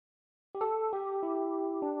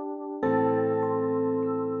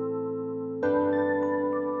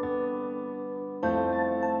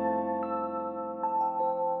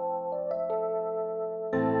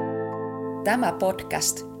Tämä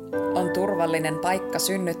podcast on turvallinen paikka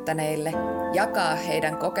synnyttäneille jakaa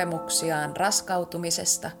heidän kokemuksiaan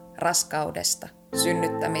raskautumisesta, raskaudesta,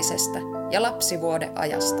 synnyttämisestä ja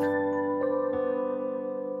lapsivuodeajasta.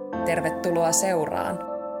 Tervetuloa seuraan.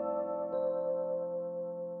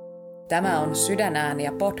 Tämä on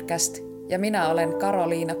Sydänääniä podcast ja minä olen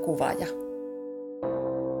Karoliina Kuvaja.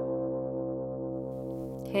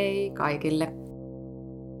 Hei kaikille!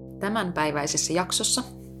 Tämänpäiväisessä jaksossa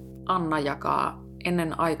Anna jakaa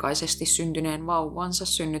ennenaikaisesti syntyneen vauvansa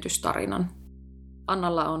synnytystarinan.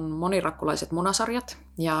 Annalla on monirakkulaiset munasarjat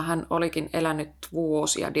ja hän olikin elänyt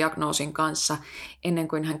vuosia diagnoosin kanssa ennen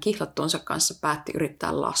kuin hän kihlattuunsa kanssa päätti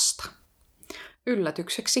yrittää lasta.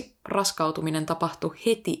 Yllätykseksi raskautuminen tapahtui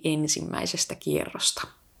heti ensimmäisestä kierrosta.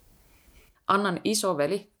 Annan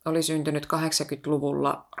isoveli oli syntynyt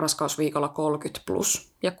 80-luvulla raskausviikolla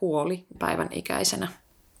 30+ ja kuoli päivän ikäisenä.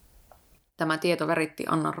 Tämä tieto väritti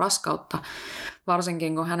Annan raskautta,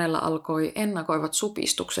 varsinkin kun hänellä alkoi ennakoivat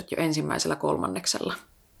supistukset jo ensimmäisellä kolmanneksella.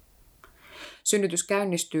 Synnytys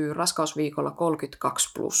käynnistyy raskausviikolla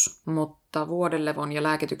 32+, mutta vuodenlevon ja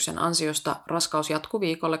lääkityksen ansiosta raskaus jatkui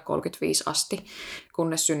viikolle 35 asti,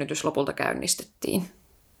 kunnes synnytys lopulta käynnistettiin.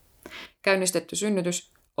 Käynnistetty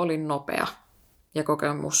synnytys oli nopea ja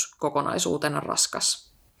kokemus kokonaisuutena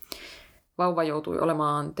raskas. Vauva joutui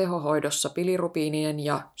olemaan tehohoidossa bilirubiinien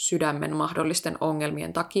ja sydämen mahdollisten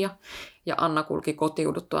ongelmien takia, ja Anna kulki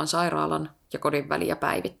kotiuduttuaan sairaalan ja kodin väliä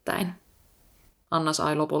päivittäin. Anna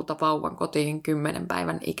sai lopulta vauvan kotiin 10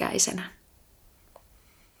 päivän ikäisenä.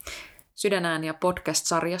 Sydänääniä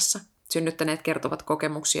podcast-sarjassa synnyttäneet kertovat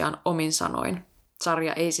kokemuksiaan omin sanoin.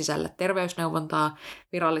 Sarja ei sisällä terveysneuvontaa,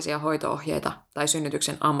 virallisia hoito-ohjeita tai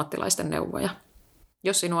synnytyksen ammattilaisten neuvoja.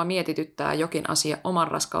 Jos sinua mietityttää jokin asia oman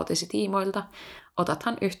raskautesi tiimoilta,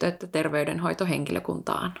 otathan yhteyttä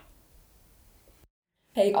terveydenhoitohenkilökuntaan.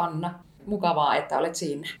 Hei Anna, mukavaa, että olet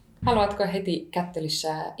siinä. Haluatko heti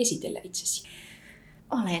kättelyssä esitellä itsesi?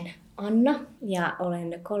 Olen Anna ja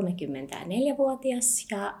olen 34-vuotias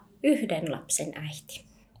ja 1 lapsen äiti.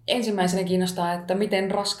 Ensimmäisenä kiinnostaa, että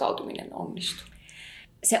miten raskautuminen onnistui?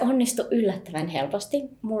 Se onnistui yllättävän helposti.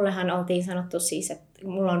 Mullehan oltiin sanottu siis, että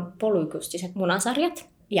mulla on polykystiset munasarjat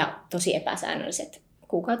ja tosi epäsäännölliset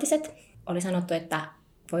kuukautiset. Oli sanottu, että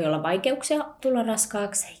voi olla vaikeuksia tulla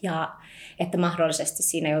raskaaksi ja että mahdollisesti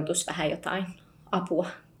siinä joutuisi vähän jotain apua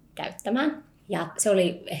käyttämään. Ja se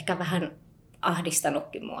oli ehkä vähän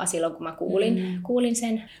ahdistanutkin mua silloin, kun mä kuulin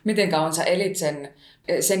sen. Miten kauan sä elit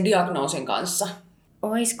sen diagnoosin kanssa?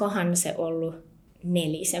 Oiskohan se ollut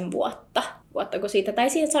 4 vuotta siitä. Tai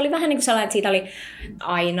se oli vähän niin kuin sellainen, että siitä oli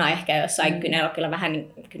aina ehkä jossain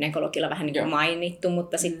gynekologilla vähän niin kuin mainittu,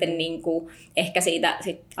 mutta sitten niin kuin, ehkä siitä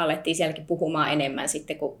sit alettiin sielläkin puhumaan enemmän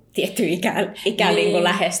sitten, kun tietty ikä niin kuin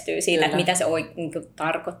lähestyy sillä, että mitä se niin kuin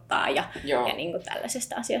tarkoittaa ja niin kuin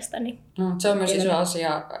tällaisesta asiasta. Niin se on myös iso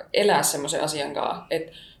asia elää semmoisen asian kanssa,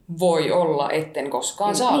 että voi olla, etten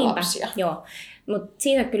koskaan saa lapsia. Joo. Mutta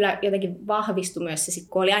siinä kyllä jotenkin vahvistui myös se,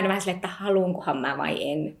 kun oli aina vähän silleen, että haluankohan mä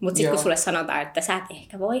vai en. Mutta sitten kun sulle sanotaan, että sä et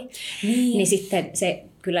ehkä voi, niin sitten se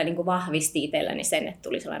kyllä niinku vahvisti itselläni sen, että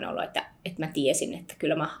tuli sellainen olo, että mä tiesin, että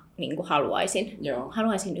kyllä mä niinku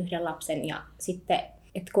haluaisin 1 lapsen. Ja sitten,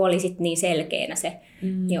 että kun oli sit niin selkeänä se,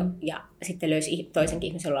 ja sitten löysi toisenkin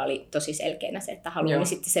ihmisen, jolla oli tosi selkeänä se, että haluan, niin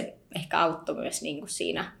sitten se ehkä auttoi myös niinku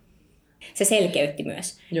siinä. Se selkeytti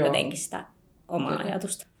myös jotenkin sitä omaa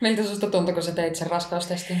ajatusta. Miltä susta tuntui, kun sä teit sen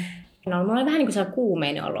raskaustestin? No, mulla oli vähän niin kuin sellainen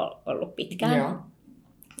kuumeinen ollut pitkään. Joo.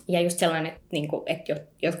 Ja just sellainen, että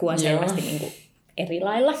jotkut on selvästi niin kuin eri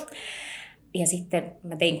lailla. Ja sitten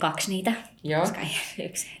mä tein 2 niitä, koska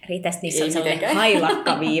yksi riitä. Niissä oli sellainen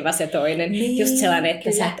hailakkaviiva se toinen. Niin, just sellainen,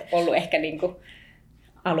 että sä et ollut ehkä niin kuin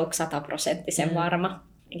aluksi 100%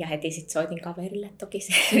 varma. Ja heti sitten soitin kaverille toki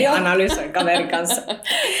se analysoin kaverin kanssa,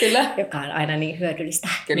 Kyllä. joka on aina niin hyödyllistä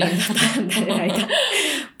näitä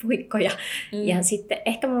puikkoja. Ja sitten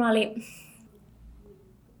ehkä mulla oli,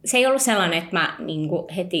 se ei ollut sellainen, että mä niinku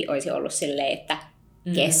heti olisi ollut silleen, että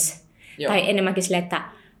yes. Tai enemmänkin silleen, että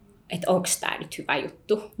onko tämä nyt hyvä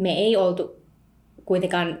juttu. Me ei oltu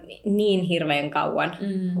kuitenkaan niin hirveän kauan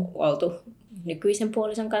oltu nykyisen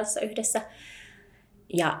puolison kanssa yhdessä.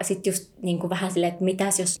 Ja sitten just niin vähän silleen, että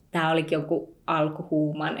mitäs jos tämä olikin joku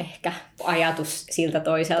alkuhuuman ehkä ajatus siltä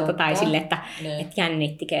toiselta. Tai silleen, että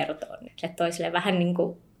jännitti kertoa sille toiselle. Vähän niin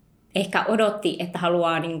kuin ehkä odotti, että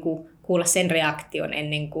haluaa niin kuin kuulla sen reaktion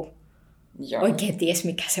ennen kuin oikein ties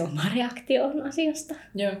mikä se oma reaktio on asiasta.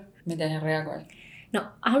 Joo, miten hän reagoi? No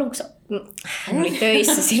aluksi hän oli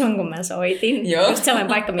töissä silloin, kun mä soitin. Just sellainen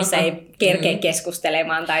paikka, missä ei kerkeä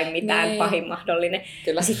keskustelemaan tai mitään pahin mahdollinen.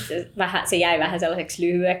 Sitten se jäi vähän sellaiseksi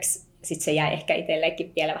lyhyeksi sit se jäi ehkä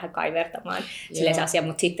itselleenkin vielä vähän kaivertamaan silleen se asia,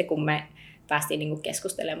 mutta sitten kun me päästiin niinku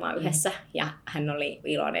keskustelemaan yhdessä ja hän oli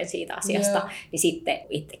iloinen siitä asiasta, niin sitten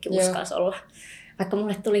itsekin uskalsi olla. Vaikka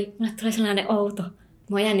mulle tuli sellainen outo,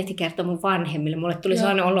 mua jännitti kertoa mun vanhemmille. Mulle tuli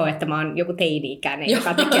sellainen olo, että mä oon joku teini-ikäinen,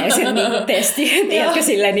 joka tekee sen niinku testin. Tiedätkö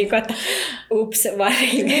silleen, niinku, että ups,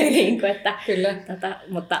 niinku, että, Kyllä.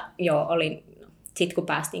 mutta joo, sitten kun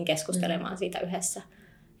päästiin keskustelemaan siitä yhdessä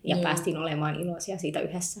ja päästiin olemaan iloisia siitä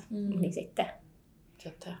yhdessä, niin sitten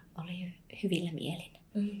oli hyvillä mielin.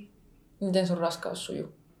 Miten sun raskaus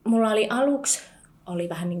sujuu? Mulla oli aluksi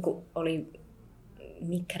vähän niin kuin oli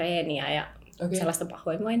migreeniä ja sellaista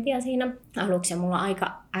pahoinvointia siinä aluksi. Ja mulla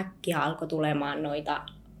aika äkkiä alkoi tulemaan noita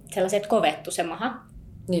sellaiset kovettu se maha.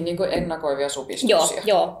 Niin kuin ennakoivia supistuksia.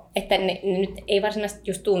 Joo. Että ne nyt ei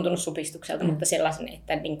varsinaisesti just tuntunut supistukselta, mutta sellaisen,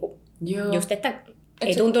 että niinku, just että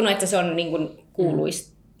ei tuntunut, että se on niin kuin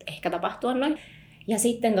kuuluisi ehkä tapahtua noin. Ja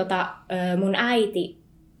sitten mun äiti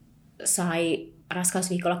sai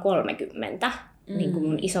raskausviikolla 30, niin kuin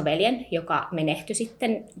mun isoveljen, joka menehtyi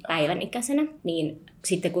sitten päivän ikäisenä. Niin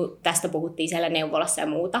sitten kun tästä puhuttiin siellä neuvolassa ja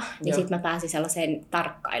muuta, niin sitten mä pääsin sellaiseen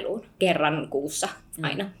tarkkailuun kerran kuussa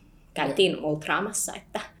aina. Käytiin ultraamassa.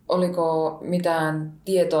 Että oliko mitään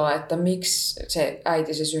tietoa, että miksi se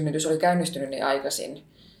äitisi synnytys oli käynnistynyt niin aikaisin?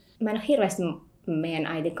 Mä en ole hirveästi meidän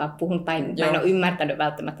äitin kanssa puhunut, tai mä en ole ymmärtänyt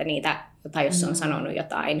välttämättä niitä, tai jos on sanonut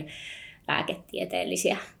jotain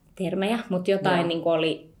lääketieteellisiä termejä, mutta jotain niin kuin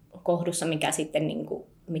oli kohdussa, mikä sitten niin kuin,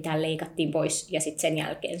 mitä leikattiin pois, ja sitten sen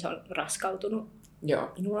jälkeen se on raskautunut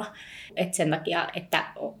minulla. Et sen takia, että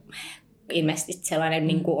ilmeisesti sellainen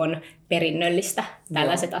niin kuin on perinnöllistä,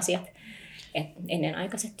 tällaiset asiat,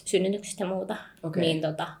 ennenaikaiset synnytykset ja muuta, niin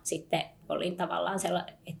sitten olin tavallaan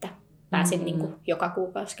sellainen, että pääsin niin kuin joka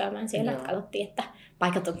kuukausi käymään siellä, että katsottiin, että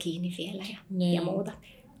paikat on kiinni vielä ja muuta.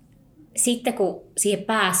 Sitten kun siihen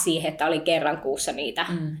pääsi siihen, että oli kerran kuussa niitä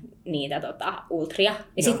ultria,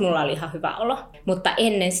 niin sitten mulla oli ihan hyvä olo. Mutta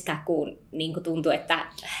ennen sitä, kun niin kuin tuntui, että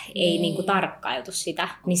ei niin kuin tarkkailtu sitä,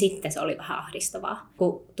 niin sitten se oli vähän ahdistavaa.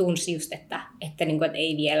 Kun tunsi just, että niin kuin, että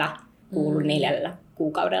ei vielä kuulu 4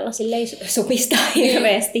 kuukaudella silleen supistaa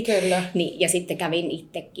hirveästi. Niin, ja sitten kävin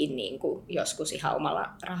itsekin niin kuin joskus ihan omalla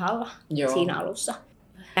rahalla siinä alussa.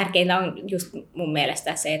 Tärkeintä on just mun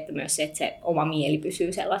mielestä se, että myös se, että se oma mieli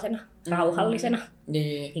pysyy sellaisena rauhallisena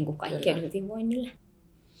niin kuin kaikkien hyvinvoinnille.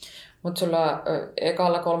 Mutta sulla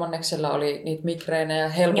ekalla kolmanneksella oli niitä migreenejä.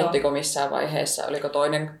 Helpottiko missään vaiheessa? Oliko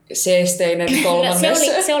toinen seesteinen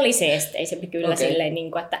kolmannes? Se oli seesteisempi kyllä silleen,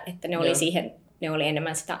 niin kuin, että ne oli ne oli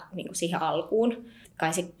enemmän sitä niin kuin siihen alkuun.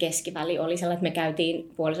 Kai se keskiväli oli sellainen, että me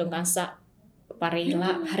käytiin puolison kanssa parilla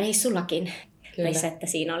reissullakin. Että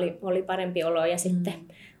siinä oli parempi olo ja sitten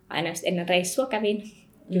aina just ennen reissua kävin,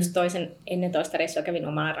 just ennen toista reissua kävin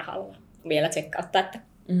omalla rahalla vielä tsekkauttaa, että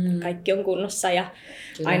kaikki on kunnossa ja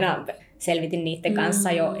aina selvitin niiden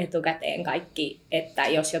kanssa jo etukäteen kaikki, että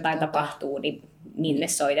jos jotain tapahtuu, niin minne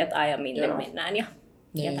soitetaan ja minne mennään ja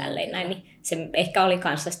tälleen näin. Niin se ehkä oli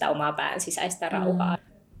kanssa sitä omaa pään sisäistä rauhaa.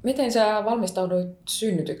 Miten sä valmistauduit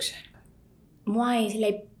synnytykseen? Mua ei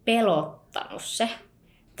silleen pelottanut se.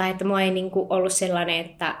 Tai että mua ei niinku ollut sellainen,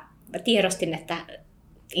 että mä tiedostin, että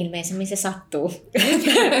ilmeisemmin se sattuu.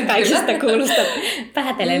 Kaikista kuulosta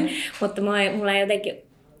päätelen. Mutta mulla jotenkin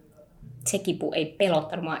se kipu ei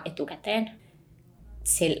pelottanut mua etukäteen.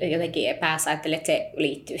 Se jotenkin päässä ajattelin, että se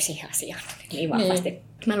liittyy siihen asiaan niin vahvasti.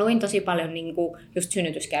 Mä luin tosi paljon niinku just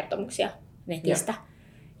synnytyskertomuksia netistä.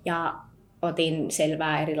 Ja otin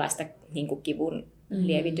selvää erilaista niinku kivun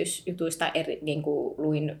lievitysjutuista, niinku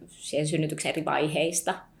luin siihen synnytyksen eri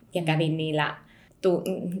vaiheista ja kävin niillä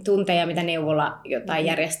tunteja, mitä neuvola jotain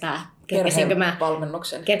järjestää. Kerkesinkö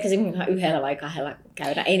mä yhdellä vai 2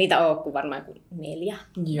 käydä? Ei niitä ole kuin varmaan 4.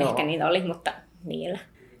 Ehkä niitä oli, mutta niillä.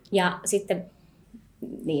 Ja sitten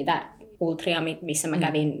niitä ultria, missä mä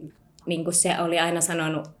kävin, niin kuin se oli aina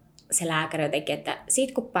sanonut se lääkäri jotenkin, että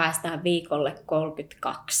sit kun päästään viikolle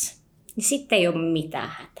 32, niin sitten ei ole mitään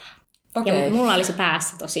hätää. Ja mulla oli se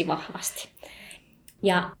päässä tosi vahvasti.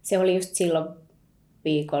 Ja se oli just silloin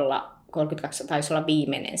viikolla 32, taisi olla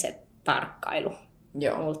viimeinen se tarkkailu,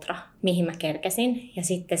 ultra, mihin mä kerkesin. Ja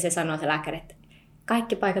sitten se sanoi se lääkäri, että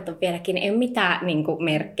kaikki paikat on vieläkin, ei ole mitään niin kuin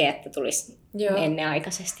merkkejä, että tulisi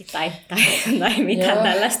ennenaikaisesti tai mitään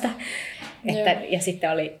tällaista. Ja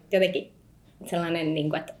sitten oli jotenkin sellainen, niin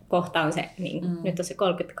kuin, että kohta on se, niin, nyt on se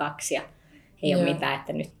 32 ja ei ole mitään,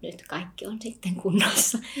 että nyt kaikki on sitten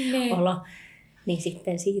kunnossa olo. Niin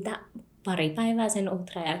sitten siitä pari päivää sen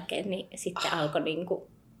ultra jälkeen, niin sitten alkoi niin kuin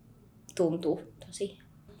tuntua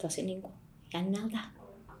tosi niin kuin jännältä.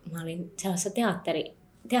 Mä olin sellaisessa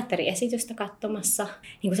teatteriesitystä katsomassa.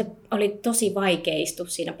 Niin se oli tosi vaikea istua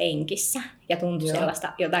siinä penkissä ja tuntui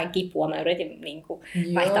sellaista jotain kipua. Mä yritin niin kuin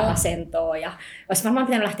vaihtaa asentoa ja olisi varmaan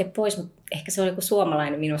pitänyt lähteä pois, mutta ehkä se oli joku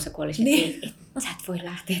suomalainen minussa, kun oli että sä et voi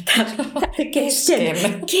lähteä täältä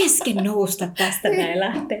kesken nousta tästä näin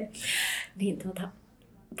lähteä. Niin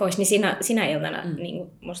pois, niin siinä iltana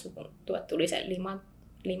niin musta tuntuu, että tuli se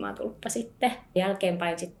limatulppa sitten.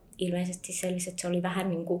 Jälkeenpäin sit ilmeisesti selvisi, että se oli vähän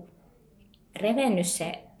niin kuin revennyt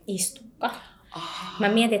se istukka. Mä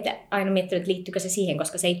mietin, että aina miettinyt, että liittyykö se siihen,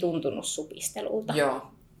 koska se ei tuntunut supistelulta.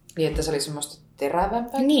 Joo. Niin, että se oli semmoista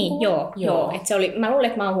terävämpää? Niin, joo. Että se oli, mä luulen,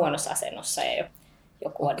 että mä oon huonossa asennossa ja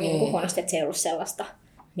joku on niin kuin huonosti, että se ei ollut sellaista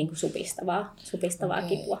niin kuin supistavaa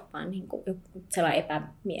kipua, vaan niin kuin sellainen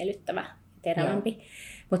epämiellyttävä, terävämpi.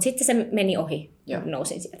 Mutta sitten se meni ohi.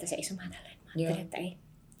 Nousin sieltä seisomaan tälleen. Mä ajattelin, että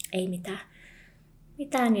ei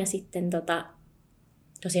mitään. Ja sitten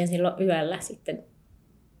tosiaan silloin yöllä sitten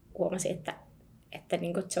huomasin, että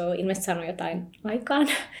niin kuin se on ilmeisesti saanut jotain aikaan.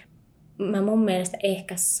 Mä mun mielestä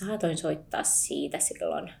ehkä saatoin soittaa siitä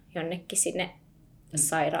silloin jonnekin sinne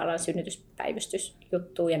sairaalan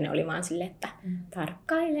synnytyspäivystysjuttuun ja ne oli vaan silleen, että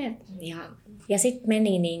tarkkaile. Ja sitten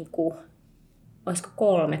meni niin kuin, olisiko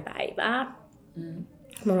 3 päivää.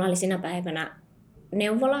 Mulla oli siinä päivänä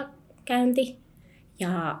neuvolakäynti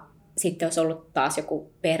ja sitten olisi ollut taas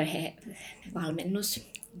joku perhevalmennus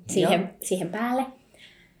siihen päälle.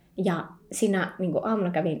 Ja siinä niin kuin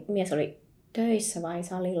aamuna mies oli töissä vai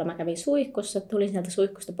salilla, mä kävin suihkussa, tulin sieltä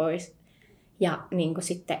suihkusta pois ja niin kuin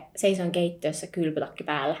sitten seisoin keittiössä kylpytakki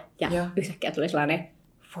päällä ja yhtäkkiä tuli sellainen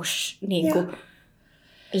fush, niin kuin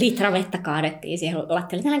litra vettä kaadettiin siihen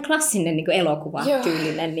lattialle. Tällainen klassinen niin kuin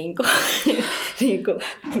elokuvatyylinen, niin kuin,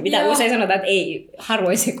 mitä usein sanotaan, että ei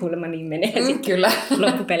harvoin se kuulemma niin menee kyllä.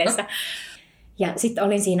 loppupeleissä. Ja sitten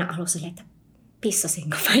olin siinä alussa, että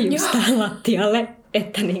pissasinko mä just tähän lattialle,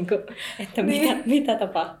 että, niin kuin, että mitä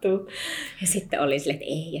tapahtuu. Ja sitten oli silleen,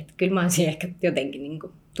 että ei, että kyllä mä olisin ehkä jotenkin niin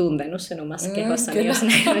kuin tuntenut sen omassa kehossani, jos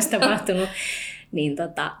näin olisi tapahtunut. Niin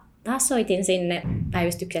taas soitin sinne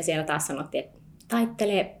päivystykseen, siellä taas sanottiin, että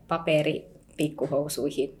taittele paperi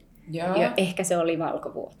pikkuhousuihin. Ja ehkä se oli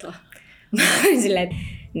valkovuotoa. Silleen,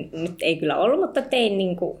 että nyt ei kyllä ollut, mutta tein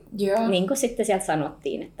niin kuin sitten sieltä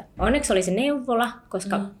sanottiin, että onneksi oli se neuvola,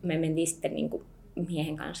 koska me mentiin sitten niin kuin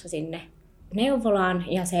miehen kanssa sinne neuvolaan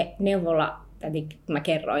ja se neuvola, mä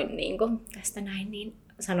kerroin niin kuin tästä näin, niin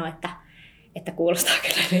sanoi, että kuulostaa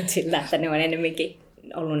kyllä nyt siltä, että ne on enemmänkin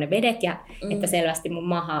ollut ne vedet ja että selvästi mun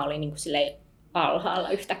maha oli niin kuin silleen alhaalla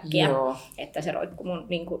yhtäkkiä, että se roikkui mun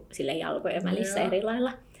niin kuin silleen jalkojen välissä eri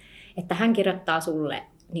lailla. Että hän kirjoittaa sulle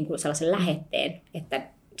niin kuin sellaisen lähetteen, että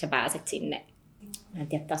sä pääset sinne, mä en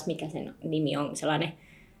tiedä taas mikä sen nimi on, sellainen,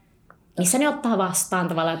 missä ne ottaa vastaan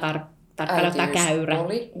tavallaan tarkkailuttaa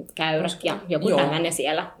käyrät ja joku tällainen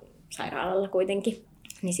siellä sairaalalla kuitenkin.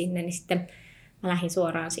 Niin sinne, niin sitten mä lähdin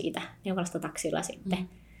suoraan siitä neuvolasta taksilla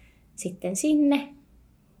sitten sinne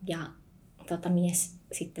ja mies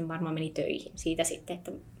sitten varmaan meni töihin siitä sitten,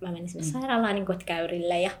 että mä menin sinne sairaalaan niin kuin,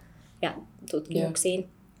 käyrille ja tutkimuksiin.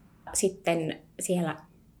 Sitten siellä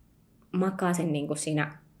makasin niin kuin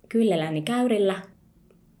siinä kyllelläni käyrillä.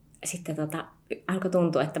 Sitten alkoi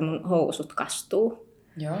tuntua, että mun housut kastuu.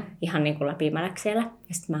 Ihan niin kuin läpimäläksi siellä.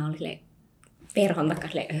 Ja sitten mä olin verhon takaa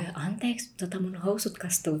anteeksi, mun housut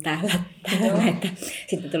kastuu täällä. Että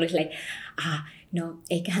sitten tuli silleen, no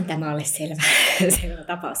eiköhän tämä ole selvä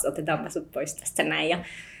tapaus, otetaanpa sut pois tästä näin. Ja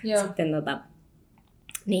sitten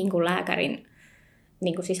niin kuin lääkärin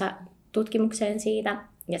niin kuin sisätutkimukseen siitä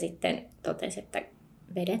ja sitten totesi, että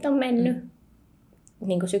vedet on mennyt,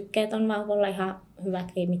 niin kuin sykkeet on vauvalla ihan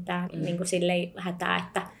hyvät, ei mitään niin kuin silleen hätää,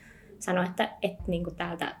 että sanoi, että niin kuin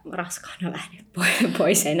täältä raskaana lähde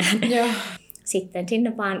pois enää. Sitten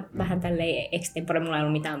sinne vaan vähän tälleen extempore, mulla ei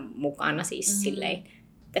ollut mitään mukana siis silleen,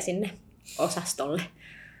 että sinne osastolle.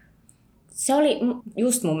 Se oli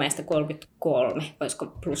just mun mielestä 33, olisiko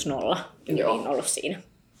plus 0 yliin ollut siinä.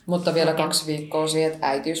 Mutta vielä 2 viikkoa siihen, että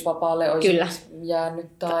äitiysvapaalle olisi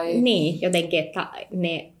jäänyt tai... Niin, jotenkin, että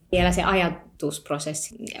vielä se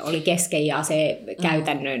ajatusprosessi oli kesken ja se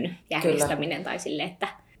käytännön järjestäminen tai silleen, että...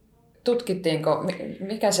 Tutkittiinko,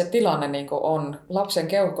 mikä se tilanne niin on? Lapsen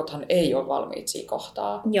keuhkothan ei ole valmiit siinä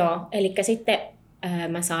kohtaa. Joo, eli sitten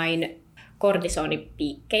mä sain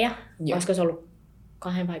kortisonipiikkejä. Olisiko se ollut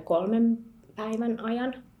 2 vai 3 päivän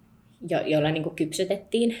ajan, joilla niin kuin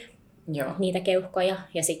kypsytettiin niitä keuhkoja.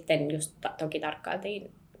 Ja sitten just toki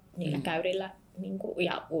tarkkailtiin niillä käyrillä niin kuin,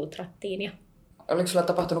 ja ultrattiin. Ja... Oliko sulla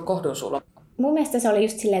tapahtunut kohdunsulo? Mun mielestä se oli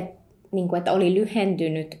just silleen, että oli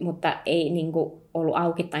lyhentynyt, mutta ei niin kuin ollut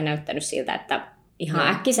auki tai näyttänyt siltä, että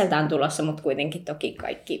ihan äkkiseltään tulossa, mutta kuitenkin toki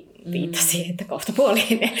kaikki viittasi, että kohta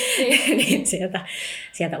puoliin niin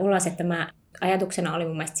sieltä ulos. Että ajatuksena oli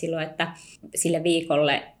mun mielestä silloin, että sille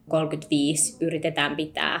viikolle 35 yritetään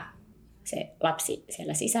pitää se lapsi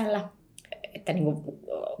siellä sisällä, että niin kuin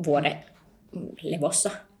vuoden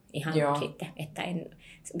levossa ihan sitten, että en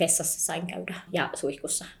vessassa sain käydä ja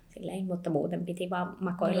suihkussa silleen, mutta muuten piti vaan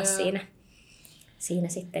makoilla siinä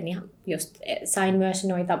sitten. Ja just sain myös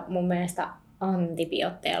noita mun mielestä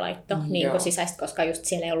antibiootteja laitto niin kuin sisäistä, koska just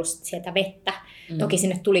siellä ei ollut sieltä vettä. Toki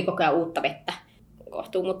sinne tuli koko ajan uutta vettä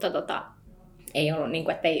kohtuun, mutta ei ollut niin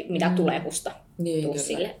kuin, että ei mitään tulehdusta tuu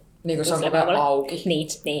sille. Niin kuin se on koko ajan auki. Niin,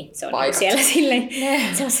 se on niin siellä silleen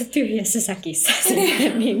sellaisessa tyhjässä säkissä.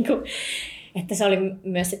 Niin kuin, että se oli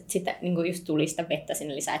myös, että sitä, niin kuin just tuli sitä vettä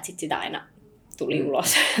sinne lisää, että sit sitä aina tuli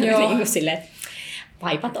ulos. Niin kuin silleen, että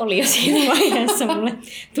vaipat oli jo siinä vaiheessa. Mulle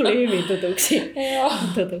tuli hyvin tutuksi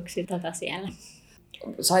siellä.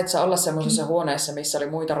 Sait sä olla semmoisessa huoneessa, missä oli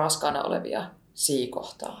muita raskaana olevia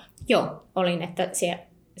siikohtaa? Joo, olin, että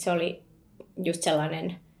se oli just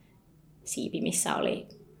sellainen siipi, missä oli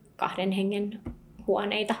 2 hengen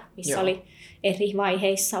huoneita, missä oli eri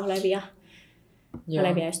vaiheissa olevia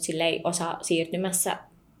just silleen osa siirtymässä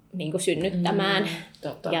niin kuin synnyttämään.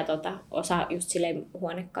 Ja osa just silleen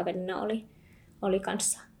huonekaverina oli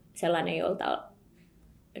kanssa sellainen, jolta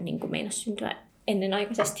niin kuin meinasi syntyä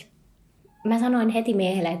ennenaikaisesti. Mä sanoin heti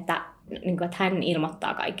miehelle, että hän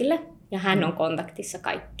ilmoittaa kaikille ja hän on kontaktissa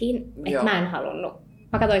kaikkiin. Että mä en halunnut.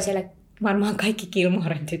 Mä katsoin siellä varmaan kaikki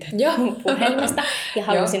Gilmoren tytöt mun puhelimesta ja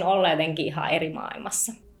halusin olla jotenkin ihan eri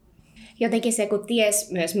maailmassa. Jotenkin se, kun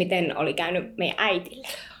ties myös, miten oli käynyt meidän äitille,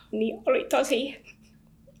 niin oli tosi...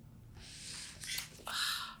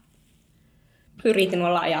 Yritin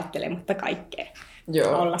olla ajattelematta kaikkea.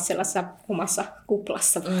 Olla sellaisessa omassa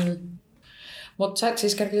kuplassa. Mutta sä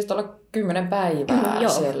siis kerkisit olla 10 päivää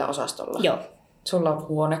siellä osastolla. Joo. Sulla on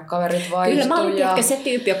huonekaverit vaihtuu. Kyllä mä olin se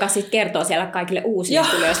tyyppi, joka sit kertoo siellä kaikille uusille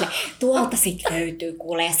tulijoille, tuolta sit löytyy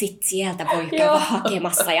kuule ja sit sieltä voi käydä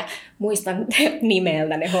hakemassa. Ja muistan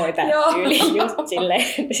nimeltä ne hoitajat tyyliin just silleen.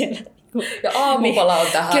 Ja aamupala on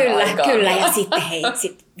tähän aikaan. Kyllä, ja sitten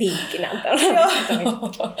sit vinkkinä.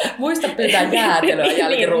 Muista pitää jäätelöä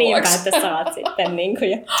jälkiruoaksi. Niinpä, että saat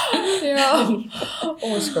sitten.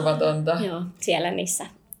 Uskomatonta. Joo, siellä niissä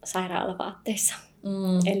sairaalavaatteissa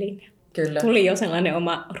elin. Kyllä. Tuli jo sellainen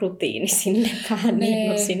oma rutiini sinne vähän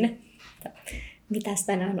niin sinne. Mitäs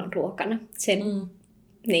tänään on ruokana? Sen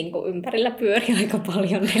niin kuin ympärillä pyöri aika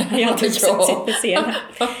paljon ne ajatukset sitten siellä.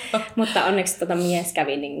 Mutta onneksi mies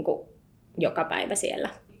kävi niin kuin joka päivä siellä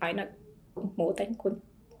aina muuten kuin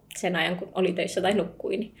sen ajan, kun oli töissä tai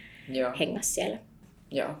nukkui, niin hengas siellä.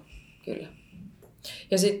 Joo, kyllä.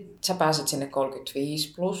 Ja sitten sä pääsit sinne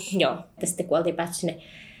 35 plus. Joo, ja sitten kun oltiin päässyt sinne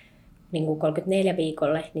niin kuin 34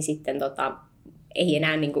 viikolle, niin sitten ei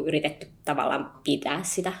enää niin kuin yritetty tavallaan pitää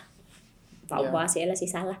sitä vauvaa siellä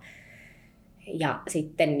sisällä. Ja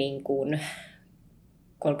sitten niin kuin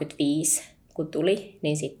 35 kun tuli,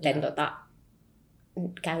 niin sitten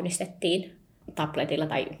käynnistettiin tabletilla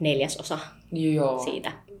tai 4.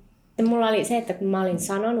 siitä. Mulla oli se, että kun mä olin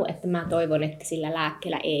sanonut, että mä toivon, että sillä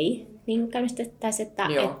lääkkeellä ei niin käynnistettäisiin, että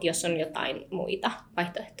jos on jotain muita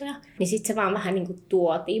vaihtoehtoja, niin sitten se vaan vähän niin kuin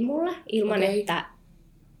tuotiin mulle ilman,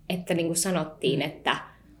 että niin kuin sanottiin, että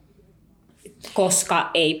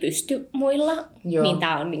koska ei pysty muilla, niin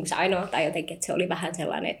tämä on niin kuin se ainoa, tai jotenkin, että se oli vähän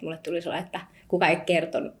sellainen, että mulle tuli sellainen, että kuka ei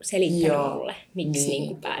selittänyt mulle, miksi niin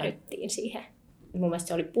kuin päädyttiin siihen. Mun mielestä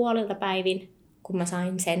se oli puolilta päivin, kun mä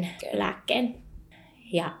sain sen lääkkeen.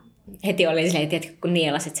 Ja heti oli silleen, tiedätkö, kun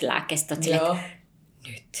nielasit sen lääkkeen, sitten olet silleen,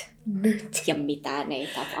 että nyt. Ja mitään ei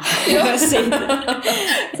tapahdu.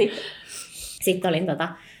 Sitten olin,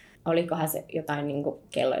 olikohan se jotain niin kuin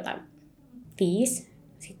kello jotain 5.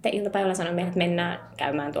 Sitten iltapäivällä sanoin meille, että mennään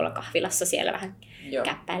käymään tuolla kahvilassa siellä vähän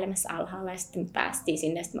käppäilemässä alhaalla. Ja sitten päästiin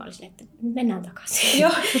sinne ja sitten mä olin silleen, että mennään takaisin.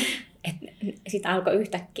 Sitten alkoi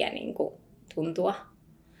yhtäkkiä niin kuin tuntua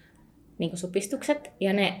niin kuin supistukset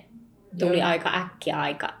ja ne tuli aika äkkiä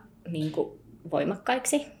aika niin kuin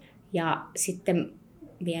voimakkaiksi. Ja sitten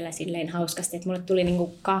vielä silleen hauskasti, että mulle tuli niin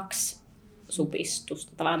kuin 2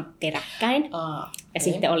 supistusta tavallaan peräkkäin. Ja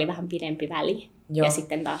sitten oli vähän pidempi väli. Ja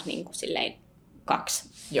sitten taas niin kuin silleen 2.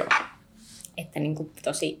 Että niin kuin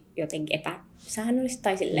tosi jotenkin epäsäännöllistä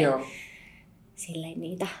tai silleen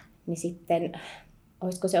niitä. Niin sitten,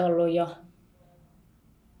 olisiko se ollut jo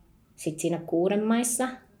sit siinä 6 maissa,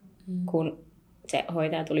 kun se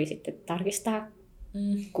hoitaja tuli sitten tarkistaa,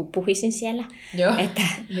 kun puhisin siellä, että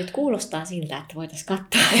nyt kuulostaa siltä, että voitaisiin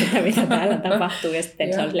katsoa, että mitä täällä tapahtuu. Ja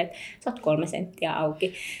sitten se oli silleen, että sä oot 3 senttiä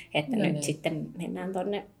auki, että nyt sitten mennään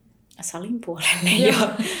tonne salin puolelle Joo.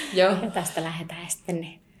 ja tästä lähdetään ja sitten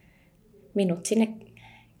ne minut sinne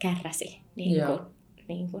kärräsi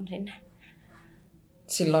niin kuin sinne.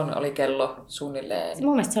 Silloin oli kello suunnilleen...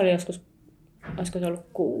 Mun mielestä se oli joskus, olisiko se ollut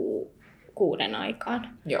 6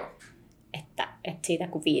 aikaan. Joo. Että siitä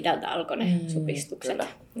kun 5 alkoi ne supistukset. Kyllä.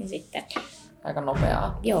 Niin sitten... Aika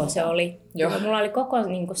nopeaa. Joo, se oli. Joo. Mulla oli koko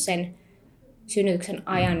niin kuin sen synnytyksen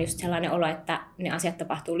ajan just sellainen olo, että ne asiat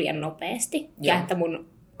tapahtuu liian nopeasti. Joo. Ja että mun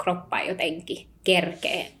kroppa ei jotenkin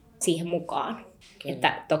kerkee siihen mukaan. Kyllä.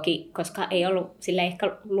 Että toki, koska ei ollut sille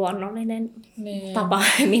ehkä luonnollinen tapa,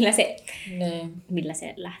 millä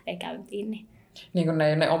se lähtee käyntiin. Niin kuin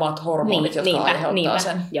ne omat hormonit, jotka aiheuttaa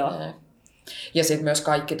sen. Joo. Ja sitten myös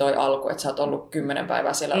kaikki toi alku, että sä oot ollut 10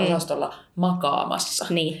 päivää siellä osastolla makaamassa.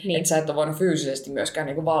 Niin. Että sä et ole voinut fyysisesti myöskään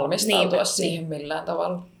niinku valmistautua siihen millään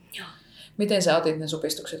tavalla. Joo. Miten sä otit ne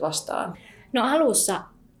supistukset vastaan? No alussa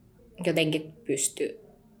jotenkin pystyi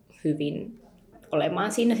hyvin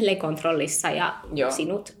olemaan siinä kontrollissa ja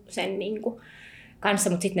sinut sen niin kuin kanssa,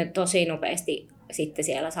 mutta sitten ne tosi nopeasti sitten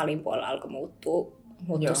siellä salin puolella alkoi muuttua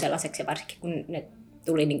sellaiseksi, ja varsinkin kun ne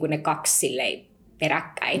tuli niin kuin ne 2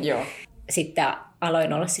 peräkkäin. Joo. Sitten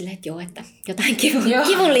aloin olla silleen, että että jotain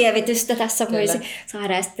kivun lievitystä tässä voisi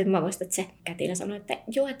saada. Ja sitten mä muistan, että se kätilö sanoi, että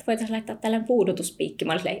että voitaisiin laittaa tällainen puudutuspiikki.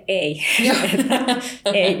 Mä olin silleen, ei.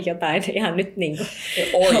 Ei jotain ihan nyt niin kuin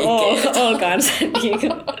olkaan se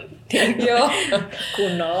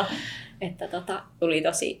kunnolla. Että tuli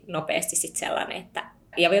tosi nopeasti sitten sellainen, että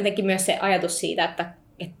ja jotenkin myös se ajatus siitä, että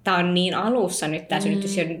tämä on niin alussa nyt tämä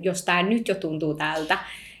synnytys, jos tämä nyt jo tuntuu tältä,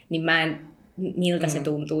 niin mä en miltä se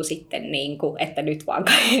tuntuu sitten, niin kuin, että nyt vaan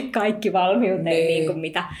kaikki valmiuteen, niin kuin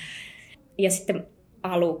mitä. Ja sitten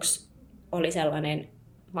aluksi oli sellainen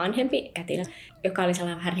vanhempi kätilö, joka oli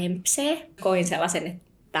sellainen vähän rempsee. Koin sellaisen, että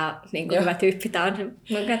tämä on niin kuin hyvä tyyppi, tämä on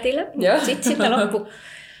mun kätilö. Sitten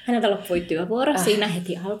häneltä loppui työvuoro siinä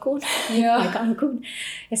heti alkuun, aika alkuun.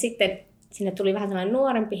 Ja sitten sinne tuli vähän sellainen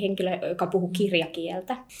nuorempi henkilö, joka puhui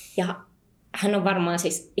kirjakieltä. Ja hän on varmaan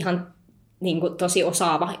siis ihan niin kuin tosi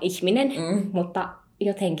osaava ihminen, mutta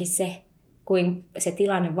jotenkin se, kuin se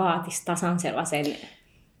tilanne vaatisi tasan sellaisen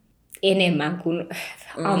enemmän kuin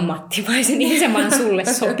ammattimaisen ihmisen sulle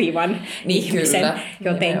sopivan ihmisen kyllä,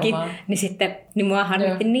 jotenkin. Niin mua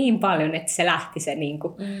harmitti niin paljon, että se lähti se niin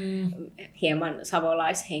kuin hieman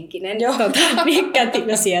savolaishenkinen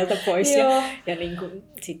kätilö sieltä pois. Ja niin kuin,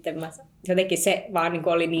 sitten jotenkin se vaan niin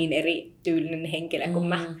kuin oli niin eri tyylinen henkilö kuin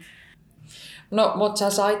mä. No, mutta sä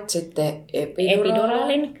sait sitten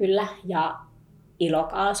epiduraalin, kyllä, ja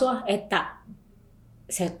ilokaasua, että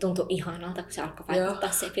se tuntui ihanalta, kun se alkoi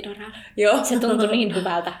vaikuttaa se epiduraali. Se tuntui niin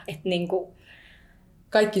hyvältä, että niinku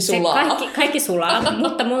kaikki sulaa. Kaikki sulaa,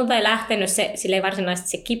 mutta multa ei lähtenyt se, silleen varsinaisesti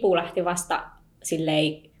se kipu lähti vasta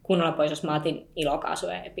silleen kunnolla pois, jos mä otin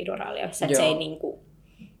ilokaasua ja epiduraalia, että se ei niinku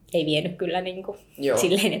ei vienyt kyllä niinku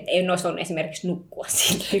silleen, että ei olisi ollut esimerkiksi nukkua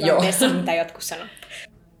siinä tilanteessa, mitä jotkut sanoo.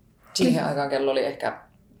 Siihen aikaan kello oli ehkä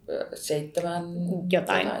 7.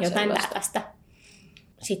 Jotain tällaista.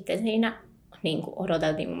 Sitten siinä niin kuin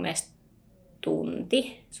odoteltiin mun mielestä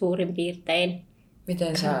tunti suurin piirtein.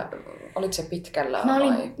 Miten olit se pitkällä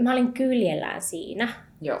Mä olin kyljellään siinä.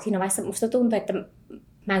 Siinä vaiheessa musta tuntui, että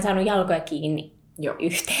mä en saanut jalkoja kiinni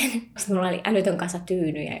yhteen. Sitten mulla oli älytön kasa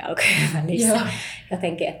tyynyjä jalkojen välissä.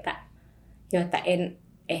 Jotenkin, että en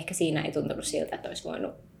ehkä siinä ei tuntunut siltä, että olisi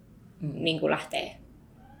voinut niin kuin lähteä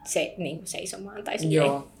niin kuin seisomaan tai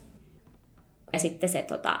silleen. Ja sitten se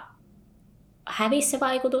hävisi se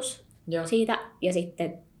vaikutus siitä ja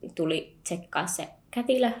sitten tuli tsekkaa se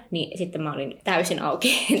kätilö, niin sitten mä olin täysin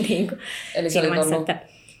auki. niin kuin eli se oli ollut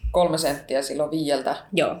 3 senttiä silloin 5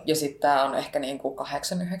 ja sitten tää on ehkä niin kuin 8-9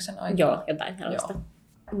 aikaa. Joo, jotain sellaista.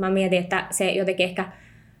 Mä mietin, että se jotenkin ehkä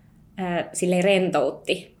silleen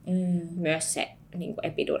rentoutti myös se niin kuin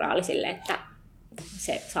epiduraali silleen, että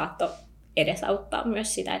se saattoi edesauttaa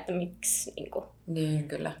myös sitä, että miksi niin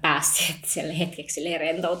kyllä pääsi siellä hetkeksi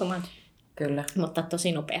rentoutumaan. Kyllä. Mutta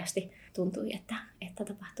tosi nopeasti tuntui, että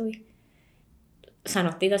tapahtui.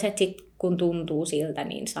 Sanottiin tosiaan, että sit, kun tuntuu siltä,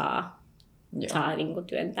 niin saa niin kuin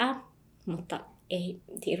työntää, mutta ei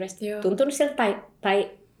hirveästi tuntunut siltä.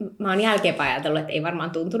 Tai mä oon jälkeenpäin ajatellut, että ei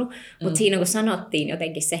varmaan tuntunut, mutta siinä kun sanottiin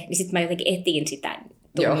jotenkin se, niin sitten mä jotenkin etin sitä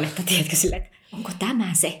tunnetta, tiedätkö, silleen, että onko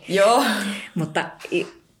tämä se?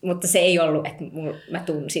 Mutta se ei ollut, että mä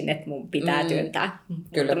tunsin, että mun pitää työntää.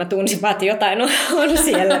 Kyllä. Mutta mä tunsin vaan, että jotain on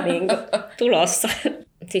siellä niin kuin tulossa.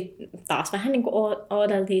 Sitten taas vähän niin kuin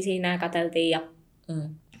odoteltiin siinä ja katseltiin.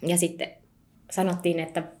 Ja sitten sanottiin,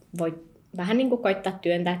 että voit vähän niin kuin koittaa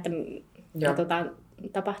työntää, että katsotaan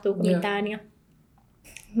tapahtuuko mitään. Ja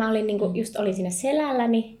mä olin, niin kuin, just olin siinä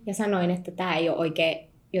selälläni ja sanoin, että tämä ei ole oikein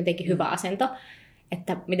jotenkin hyvä asento.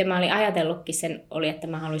 Että miten mä olin ajatellutkin sen oli, että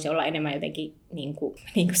mä haluaisin olla enemmän jotenkin niin kuin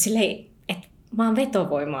silleen, että mä oon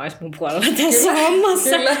vetovoimaa olisi mun puolella tässä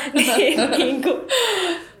hommassa. niin kuin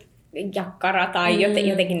jakkara tai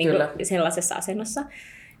jotenkin niin kuin sellaisessa asennossa.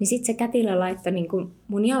 Niin sitten se kätilö laittoi niin kuin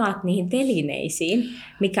mun jalat niihin telineisiin,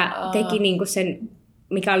 mikä teki niin kuin sen,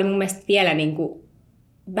 mikä oli mun mielestä vielä niin kuin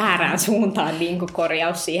väärään suuntaan niin kuin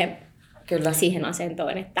korjaus siihen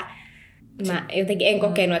asentoon. Että mä jotenkin en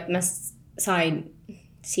kokenut, että mä sain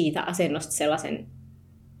siitä asennosta sellaisen,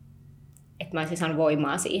 että mä olisin saanut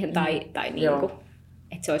voimaa siihen tai niin kuin,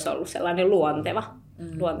 että se olisi ollut sellainen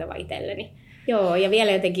luonteva itselleni. Joo, ja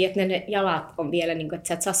vielä jotenkin, että ne jalat on vielä, niin kuin, että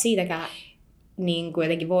sä et saa siitäkään niin kuin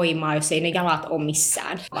jotenkin voimaa, jos ei ne jalat ole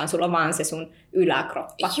missään, vaan sulla on vaan se sun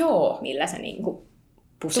yläkroppa, millä sä niin kuin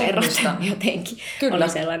puserrat jotenkin. Kyllä. Oli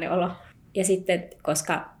sellainen olo. Ja sitten,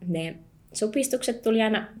 koska ne supistukset tuli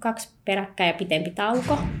aina 2 peräkkäin ja pitempi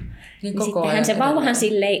tauko, niin sittenhän se vauvahan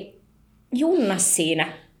silleen junnas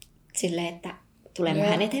siinä, silleen, että tulee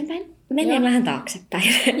vähän eteenpäin, menee vähän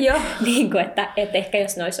taaksepäin. Niin kuin, että ehkä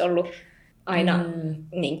jos ne olisi ollut aina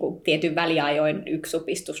niin kuin tietyn väliajoin yksi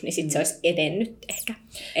supistus, niin sitten se olisi edennyt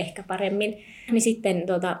ehkä paremmin. Niin sitten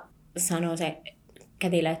sanoo se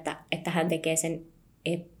kätilö, että hän tekee sen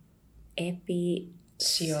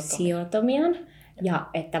episiotomian. Ja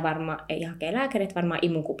että varmaan hakee lääkärit, varmaan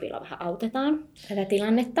imukupilla vähän autetaan tätä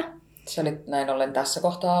tilannetta. Se oli näin ollen tässä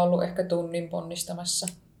kohtaa ollut ehkä tunnin ponnistamassa.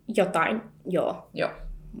 Jotain, joo.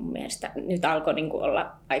 Mun mielestä nyt alkoi niin kuin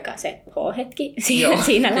olla aika se H-hetki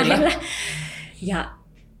siinä lähellä. Ja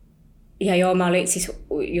joo, mä olin siis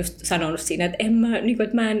just sanonut siinä, että,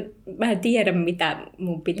 mä en tiedä, mitä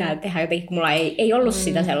mun pitää tehdä. Jotenkin kun mulla ei ollut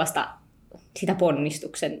sitä sellaista sitä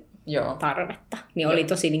ponnistuksen tarvetta. Niin oli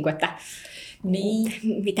tosi niin kuin, että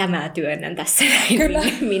mitä mä työnnän tässä näin,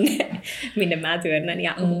 minne mä työnnän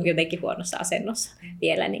ja jotenkin huonossa asennossa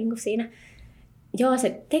vielä niin kuin siinä. Joo,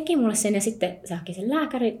 se teki mulle sen ja sitten se haki sen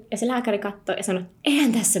lääkäri ja se lääkäri katsoi ja sanoi, että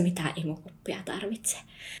eihän tässä mitään imukuppia tarvitse.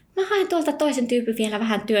 Mä haen tuolta toisen tyypin vielä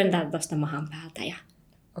vähän työntää tuosta mahan päältä ja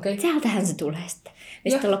sieltähän se tulee sitten.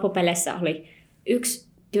 Ja sitten loppupeleissä oli yksi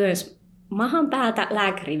työns mahan päältä,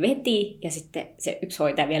 lääkäri veti ja sitten se yksi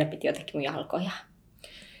hoitaja vielä piti jotenkin mun jalkoja.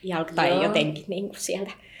 Tai jotenkin niin kuin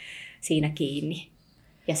sieltä siinä kiinni.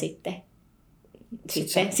 Ja sitten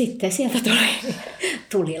sieltä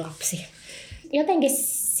tuli lapsi. Jotenkin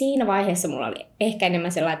siinä vaiheessa mulla oli ehkä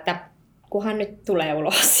enemmän sellainen, että kunhan nyt tulee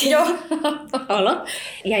ulos olo.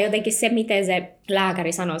 Ja jotenkin se, miten se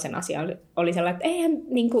lääkäri sanoi sen asian, oli sellainen, että eihän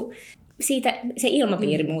niin kuin, siitä se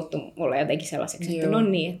ilmapiiri muuttui mulle jotenkin sellaiseksi, että no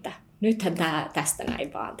niin, että nythän tästä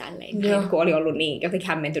näin vaan tälleen. Näin, kun oli ollut niin jotenkin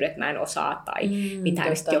hämmentynyt, että mä en osaa tai mitä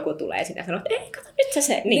nyt joku tulee sinne ja sanoo, että ei kato nyt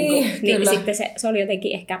se. Niin sitten se oli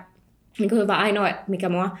jotenkin ehkä niin kuin hyvä. Ainoa, mikä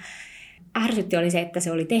mua ärsytti oli se, että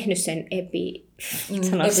se oli tehnyt sen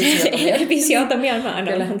episiotomian, mä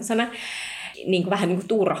annan sanan, niin kuin vähän niin kuin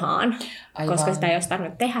turhaan, koska sitä ei olisi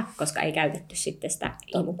tarvinnut tehdä, koska ei käytetty sitten sitä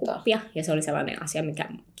imukuppia. Ja se oli sellainen asia, mikä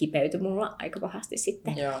kipeytyi mulla aika pahasti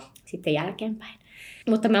sitten jälkeenpäin.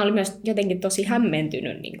 Mutta mä olin myös jotenkin tosi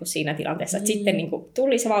hämmentynyt niin kuin siinä tilanteessa, että sitten niin kuin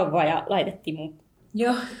tuli se vauva ja laitettiin mun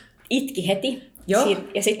itki heti.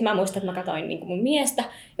 Ja sitten mä muistan, että mä katsoin niin kuin mun miestä,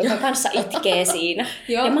 joka kanssa itkee siinä.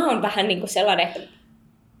 Ja mä oon vähän niin kuin sellainen, että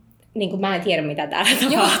niin kuin mä en tiedä, mitä täällä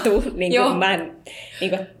tapahtuu. Niin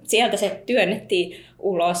kuin sieltä se työnnettiin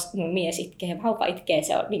ulos, mun mies itkee, vauva itkee.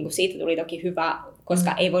 Siitä tuli toki hyvä,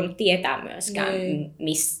 koska ei voinut tietää myöskään,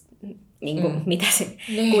 mitä se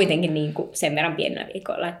kuitenkin niin kuin sen verran pienellä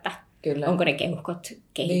viikolla, että onko ne keuhkot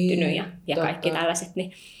kehittynyt ja kaikki tällaiset.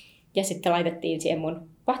 Niin. Ja sitten laitettiin siihen mun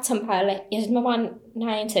vatsan päälle ja sitten mä vaan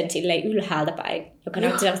näin sen silleen ylhäältä päin, joka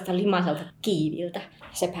näytti sellaista limaiselta kiiviltä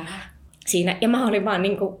se pää siinä. Ja mä olin vaan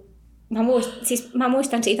niinku, mä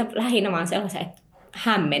muistan siitä lähinnä vaan sellaisen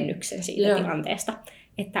hämmennyksen siitä tilanteesta,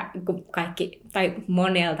 että kun kaikki, tai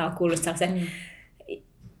monelta on kuullut sellaisen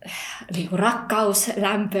niinku rakkaus,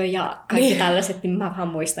 lämpö ja kaikki tällaiset, niin mä vaan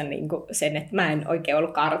muistan niinku sen, että mä en oikein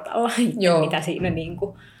ollut kartalla, mitä siinä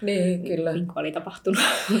niinku oli tapahtunut.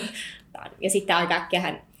 Ja sitten aika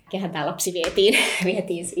äkkiähän tämä lapsi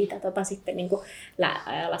vietiin siitä sitten niinku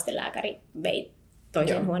lastenlääkäri vei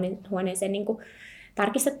toiseen huoneeseen niinku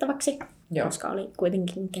tarkistettavaksi, koska oli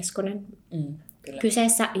kuitenkin keskonen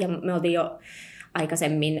kyseessä. Ja me oltiin jo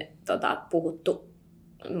aikaisemmin puhuttu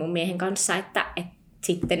mun miehen kanssa, että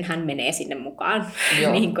sitten hän menee sinne mukaan,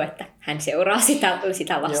 niin kuin, että hän seuraa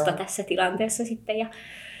sitä lasta tässä tilanteessa sitten. Ja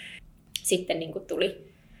sitten niin kuin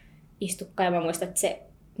tuli istukka ja mä muistan, että se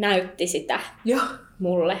näytti sitä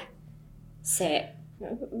mulle.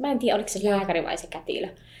 Mä en tiedä, oliko se lääkäri vai se kätilö.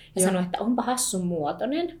 ja sanoi, että onpa hassun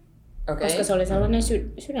muotoinen, koska se oli sellainen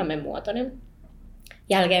sydämen muotoinen.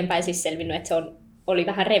 Jälkeenpäin siis selvinnyt, että se oli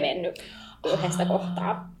vähän revennyt yhdestä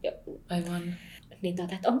kohtaa. Aivan. Niin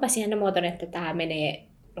että onpa siihen muotoinen, että tämä menee,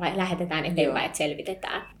 lähetetään eteenpäin, että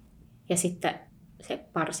selvitetään. Ja sitten se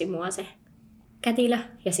parsi mua se kätilö.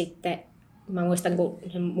 Ja sitten mä muistan, kun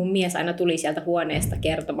mun mies aina tuli sieltä huoneesta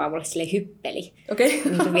kertomaan, mulle silleen hyppeli.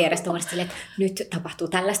 Niin vierestä huoneesta silleen, että nyt tapahtuu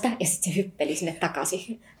tällaista. Ja sitten se hyppeli sinne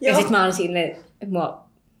takaisin. Ja sitten mä olin sinne, mua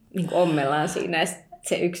niin ommellaan siinä. Ja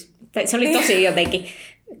se oli tosi jotenkin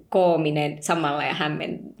koominen samalla ja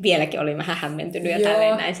vieläkin oli vähän hämmentynyt ja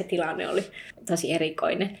tälleen näin se tilanne oli tosi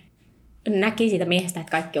erikoinen. Näki siitä miehestä,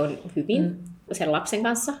 että kaikki on hyvin sen lapsen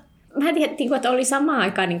kanssa. Mä en tiedä, että oli samaan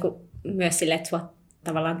aikaan niin kuin myös silleen, että sua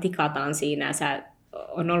tavallaan tikataan siinä ja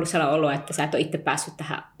on ollut sellainen olo, että sä et ole itse päässyt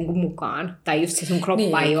tähän niin kuin mukaan. Tai just se sun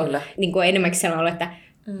kroppa ei ole niin kuin enemmänkin sellainen olo, että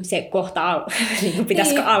se kohta niin kuin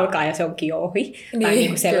pitäisikö alkaa ja se onkin jo ohi. Tai niin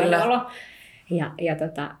kuin sellainen olo. Ja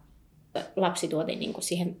lapsi tuotiin niin kuin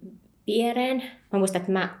siihen viereen. Mä muistan,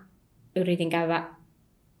 että mä yritin käydä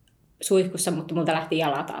suihkussa, mutta multa lähti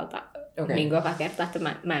jalat alta niin kuin joka kerta, että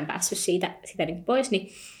mä en päässyt siitä niin kuin pois. Niin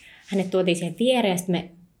hänet tuotiin siihen viereen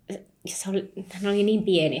ja hän oli niin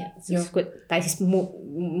pieni. Tai siis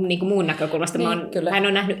niin kuin muun näkökulmasta mä en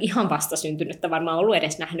ole nähnyt ihan vastasyntynyttä, varmaan ollut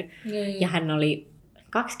edes nähnyt. Ja hän oli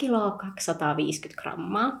 2 kiloa 250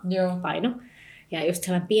 grammaa paino. Ja just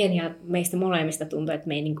sellainen pieni ja meistä molemmista tuntui, että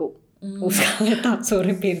me ei niinku uskalleta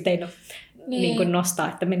suurin piirtein niinku nostaa,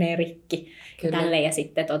 että menee rikki. Tälleen. Ja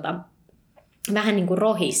sitten vähän niin kuin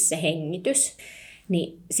rohisi se hengitys.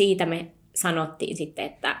 Niin siitä me sanottiin sitten,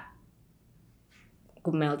 että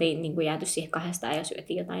kun me oltiin niin kuin jääty siihen 2 ja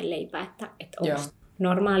syötiin jotain leipää, että onko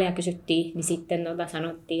normaalia kysyttiin, niin sitten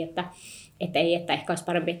sanottiin, että ei, että ehkä olisi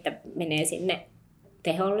parempi, että menee sinne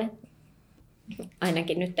teholle.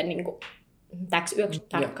 Ainakin nyt niin kuin täksi yöksi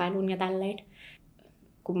tarkkailun ja tälleen.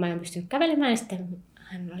 Kun mä en pystynyt kävelemään, niin sitten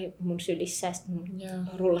hän oli mun sylissä ja sitten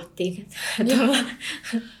rullattiin tuolla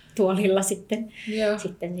tuolilla sitten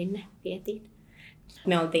sinne vietiin.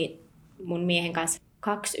 Me oltiin mun miehen kanssa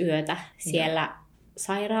 2 yötä siellä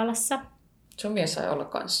sairaalassa. Sun mies sai olla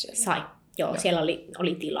kanssa siellä? Sai, joo. Siellä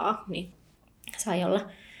oli tilaa, niin sai olla.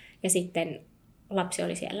 Ja sitten lapsi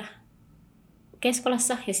oli siellä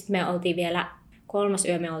Keskolassa ja sitten me oltiin vielä 3.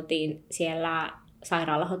 yö me oltiin siellä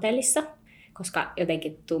sairaalahotellissa, koska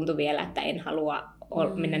jotenkin tuntui vielä, että en halua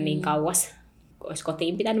mennä niin kauas. Olisi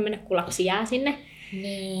kotiin pitänyt mennä, kun lapsi jää sinne.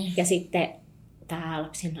 Nee. Ja sitten tämä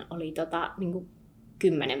lapsi oli niin kuin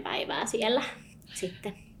 10 päivää siellä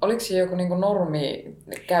sitten. Oliko se joku niin kuin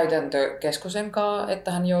normikäytäntö Keskosenkaan,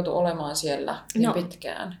 että hän joutui olemaan siellä niin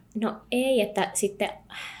pitkään? No ei, että sitten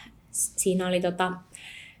siinä oli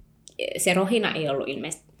se rohina ei ollut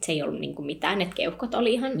ilmeisesti, se ei ollut niin kuin mitään, että keuhkot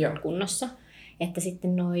oli ihan kunnossa. Että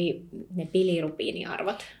sitten ne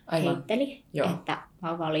bilirubiiniarvot heitteli, että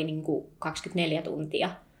vauva oli niin kuin 24 tuntia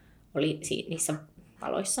oli niissä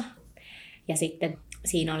valoissa. Ja sitten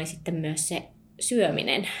siinä oli sitten myös se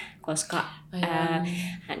syöminen, koska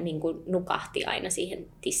hän niin kuin nukahti aina siihen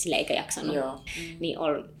tissille eikä jaksanut. Niin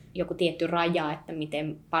on joku tietty raja, että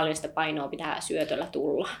miten paljon sitä painoa pitää syötöllä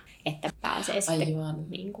tulla, että pääsee sitten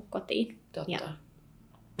niin kuin kotiin. Ja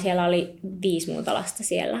siellä oli 5 muuta lasta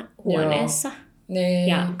siellä huoneessa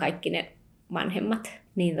ja kaikki ne vanhemmat.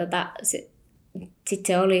 Niin sitten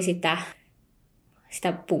se oli sitä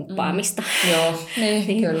pumppaamista.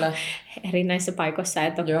 Niin, kyllä. Erinäisissä paikoissa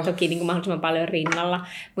ja toki niin kuin mahdollisimman paljon rinnalla.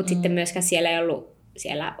 Mutta sitten myöskään siellä ei ollut,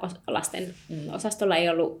 siellä lasten osastolla ei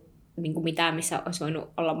ollut niin kuin mitään, missä olisi voinut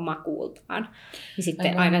olla makuultaan. Niin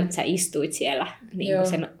sitten aina sä istuit siellä niin kuin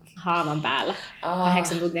sen haavan päällä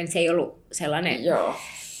 8 tuntia, niin se ei ollut sellainen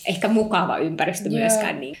ehkä mukava ympäristö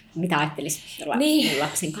myöskään, niin mitä ajattelisi olla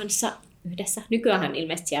lapsen kanssa yhdessä. Nykyään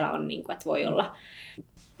ilmeisesti siellä on, niin kuin, että voi olla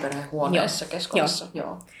perhehuoneessa Keskolassa.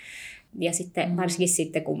 Ja sitten varsinkin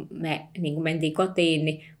sitten, kun me niin kuin mentiin kotiin,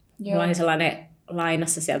 niin mulla oli sellainen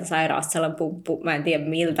lainassa sieltä sairaalasta sellainen pumppu, mä en tiedä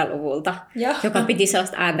miltä luvulta, joka piti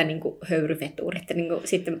sellaista ääntä niin kuin höyryvetuuri. Niin kuin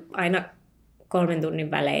sitten aina 3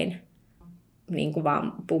 tunnin välein niin kuin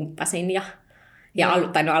vaan pumppasin.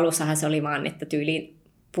 Alussahan se oli vaan, että tyyliin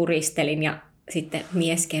puristelin ja sitten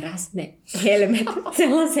mies keräsi ne helmet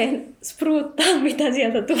sellaiseen spruuttaan, mitä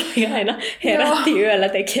sieltä tuli aina. Herätti yöllä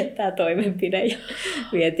tekemään tämä toimenpide ja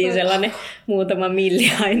vietiin sellainen muutama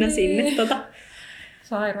milli aina sinne.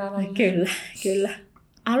 Sairaalaan. Kyllä.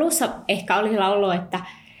 Alussa ehkä oli olo, että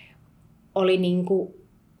oli niinku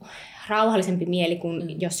rauhallisempi mieli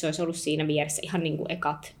kuin jos se olisi ollut siinä vieressä ihan niinku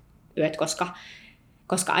ekat yöt,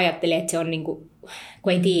 koska ajattelin, että se on niinku,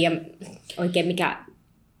 kun ei tiedä oikein mikä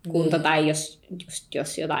kunto tai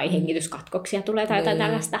jos jotain hengityskatkoksia tulee tai jotain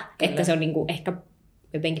tällaista, että se on niin kuin ehkä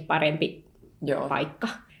jotenkin parempi paikka.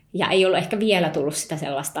 Ja ei ollut ehkä vielä tullut sitä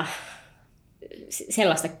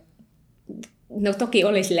sellaista no toki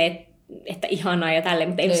oli silleen, että ihanaa ja tälleen,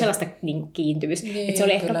 mutta ei ole sellaista niin kuin kiintymys. Että se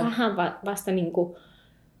oli ehkä vähän vasta niin kuin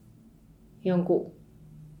jonkun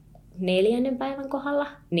 4. päivän kohdalla,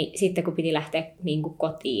 niin sitten kun piti lähteä niin kuin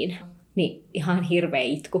kotiin, niin ihan hirveä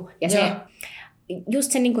itku. Ja se,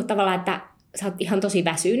 just se niin kuin tavallaan, että sä oot ihan tosi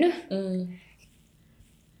väsynyt,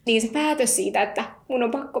 niin se päätös siitä, että mun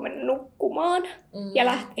on pakko mennä nukkumaan ja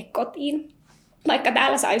lähteä kotiin, vaikka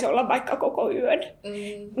täällä saisi olla vaikka koko yön,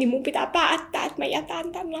 niin mun pitää päättää, että mä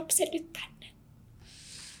jätän tämän lapsen nyt tänne.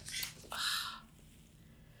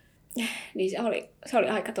 Niin se oli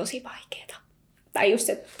aika tosi vaikeaa. Tai just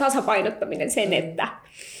se tasapainottaminen sen, että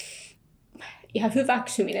ihan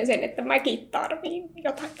hyväksyminen sen, että mäkin tarviin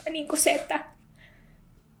jotain. Tai niin kuin se,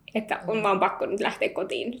 että on vaan pakko nyt lähteä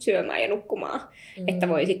kotiin syömään ja nukkumaan, että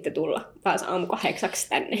voi sitten tulla taas aamu 8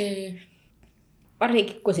 tänne.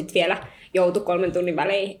 Varsinkin kun sitten vielä joutui 3 tunnin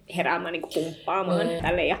välein heräämään niin kuin pumppaamaan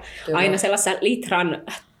tälle. Ja aina sellaisessa litran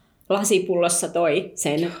lasipullossa toi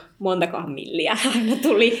sen montakohan milliä aina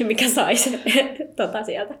tuli, mikä sai sen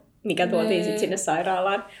sieltä, mikä tuotiin sitten sinne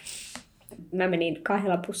sairaalaan. Mä menin 2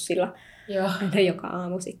 bussilla aina joka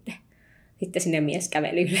aamu sitten sinne mies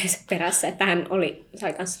käveli yleensä perässä. Että hän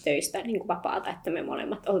sai kanssa töistä niin kuin vapaata, että me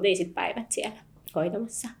molemmat oltiin sitten päivät siellä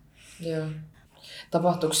hoitamassa. Joo.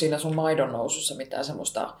 Tapahtuiko siinä sun maidon nousussa mitään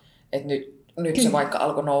semmoista, että nyt se vaikka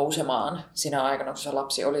alkoi nousemaan siinä aikana, kun se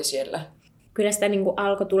lapsi oli siellä? Kyllä sitä niin kuin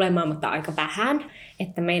alkoi tulemaan, mutta aika vähän.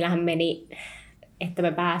 Että meillähän meni, että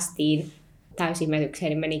me päästiin täysimetykseen,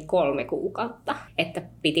 niin meni 3 kuukautta. Että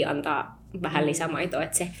piti antaa vähän lisämaitoa.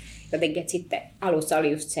 Että se jotenkin, että sitten alussa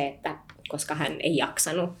oli just se, että koska hän ei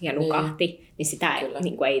jaksanut ja nukahti, niin sitä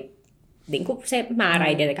niin kuin ei, niin kuin se määrä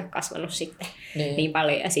ei tietenkään kasvanut sitten niin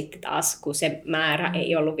paljon. Ja sitten taas, kun se määrä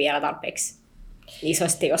ei ollut vielä tarpeeksi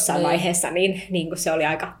isosti jossain vaiheessa, niin kuin se oli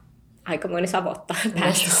aikamoinen savotta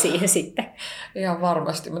päästä siihen sitten. Ihan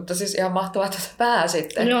varmasti, mutta siis ihan mahtavaa, että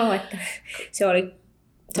pääsitte. No, että se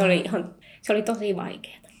oli tosi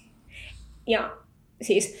vaikeaa. Ja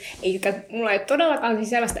siis mulla ei ole todellakaan siis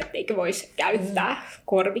sellaista, etteikö voisi käyttää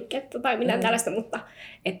korviketta tai mitään tällaista, mutta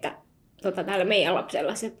että tällä meidän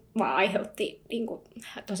lapsella se vaan aiheutti niin kuin,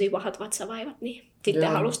 tosi pahat vatsavaivat, niin sitten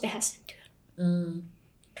halusi tehdä sen työn.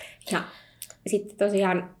 Ja sitten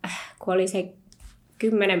tosiaan, kun oli se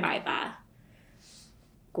 10 päivää,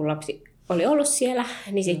 kun lapsi oli ollut siellä,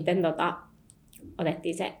 niin sitten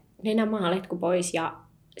otettiin se nenämaaletku pois ja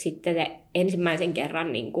sitten se ensimmäisen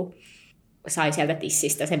kerran niin kuin, sai sieltä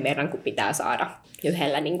tissistä sen verran, kun pitää saada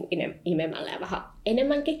yhdellä niin kuin, imemällä ja vähän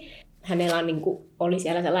enemmänkin. Hänellä on, niin kuin, oli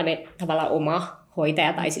siellä sellainen tavallaan oma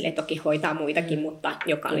hoitaja, tai sille toki hoitaa muitakin, mutta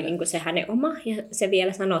joka oli niin kuin, se hänen oma. Ja se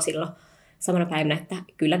vielä sanoi silloin samana päivänä, että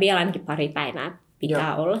kyllä vielä ainakin 2 päivää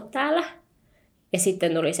pitää olla täällä. Ja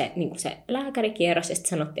sitten tuli se, niin kuin se lääkärikierros, ja sitten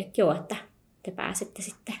sanottiin, että joo, että te pääsette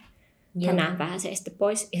sitten, tänään pääsee sitten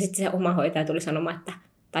pois. Ja sitten se oma hoitaja tuli sanomaan, että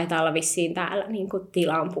taitaa olla vissiin täällä niin kuin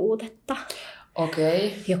tilan puutetta.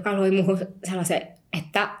 Okei. Joka loi muuhun sellaisen,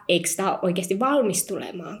 että eikö tämä oikeasti valmis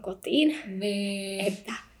tulemaan kotiin. Niin.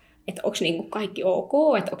 Että onko niinku kaikki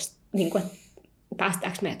ok, että niinku,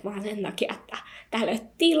 päästäänkö meidät vaan sen takia, että täällä ei ole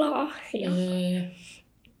tilaa.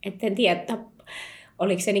 Että en tiedä, että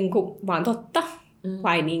oliko se niinku vaan totta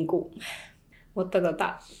vai niinku, mutta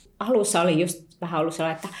alussa oli just vähän ollut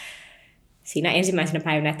sellainen, että siinä ensimmäisenä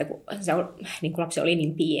päivänä, että kun niin kuin lapsi oli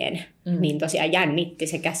niin pieni, niin tosiaan jännitti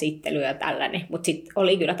se käsittely ja tällainen. Mutta sitten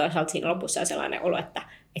oli kyllä toisaalta siinä lopussa sellainen olo, että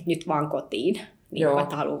nyt vaan kotiin. Niin kuin,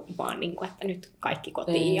 että haluan vaan, niin kuin, että nyt kaikki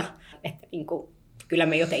kotiin. Ja että niin kuin, kyllä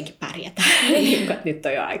me jotenkin pärjätään. Niin kuin, että nyt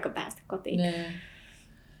on jo aika päästä kotiin.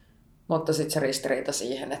 Mutta sitten se ristiriita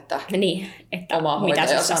siihen, että että oma mitä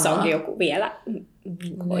hoitaja se sanoo. onkin joku vielä,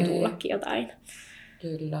 voi tullakin jotain.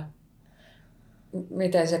 Kyllä.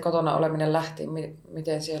 Miten se kotona oleminen lähti?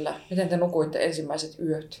 Miten te nukuitte ensimmäiset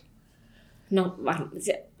yöt? No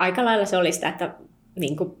aika lailla se oli sitä, että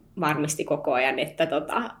niin kuin varmisti koko ajan, että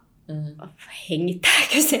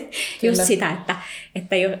hengittääkö se. Kyllä. Just sitä,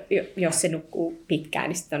 että jos se nukkuu pitkään,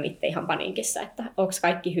 niin sitten on itse ihan paniikissa, että onko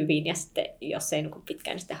kaikki hyvin, ja sitten jos se ei nuku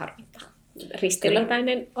pitkään, niin sitten harmittaa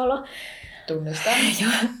ristiriitainen olo. Tunnistan.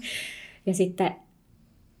 Ja sitten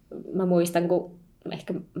mä muistan, kun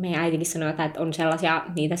ehkä meidän äitikin sanoi, että on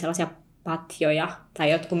sellaisia patjoja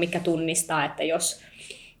tai jotkut, mitkä tunnistaa, että jos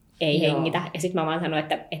ei hengitä. Ja sitten mä vaan sanoin,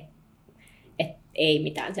 että ei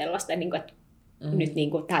mitään sellaista, että nyt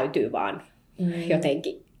täytyy vaan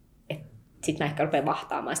jotenkin, sitten mä ehkä rupean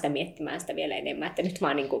vahtaamaan sitä, miettimään sitä vielä enemmän, että nyt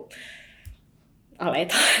vaan niin kuin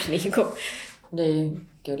aletaan niin kuin Niin,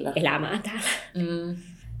 kyllä. elämään täällä.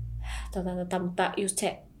 Mutta just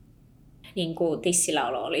se niin kuin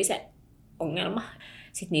tissilläolo oli se ongelma.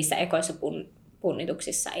 Sitten niissä ekoissa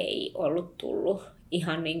punnituksissa ei ollut tullut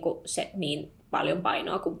ihan niin kuin se niin paljon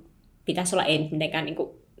painoa, kun pitäisi olla, ei mitenkään niin kuin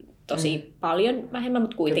tosi paljon vähemmän,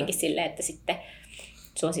 mutta kuitenkin silleen, että sitten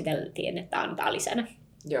suositeltiin, että antaa lisänä.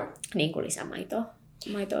 Joo. Niin kuin lisämaitoa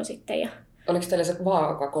sitten. Ja Oliko teillä se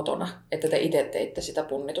vaaka kotona, että te itse teitte sitä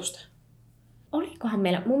punnitusta? olikohan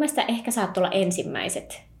meillä, mun mielestä ehkä saattoi olla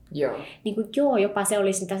ensimmäiset. Joo. Niin kuin, joo, jopa se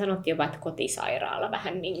oli, sitä sanottiin jopa, että kotisairaala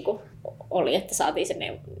vähän niin kuin oli, että saatiin se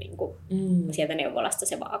niin kuin sieltä neuvolasta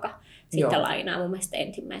se vaaka. Sitten lainaa mun mielestä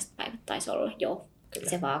ensimmäiset päivät taisi olla,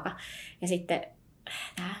 se vaaka. Ja sitten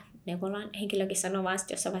tämä neuvolan henkilökin sanoi vaan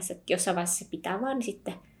että jossain vaiheessa se pitää vaan niin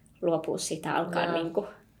sitten luopua siitä, alkaa niin kuin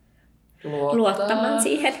luottamaan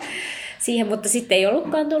siihen, mutta sitten ei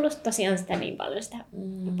ollutkaan tullut tosiaan sitä niin paljon sitä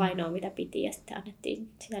painoa, mitä piti, ja sitten annettiin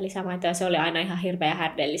sitä lisämaitoa, ja se oli aina ihan hirveän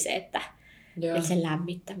härdellinen, että se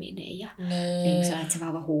lämmittäminen, ja niin kun että se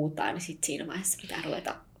vauva huutaa, niin sitten siinä vaiheessa pitää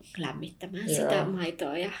ruveta lämmittämään sitä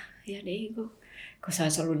maitoa, ja niin kun se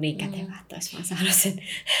olisi ollut niin kätevää, että olisi vaan saada sen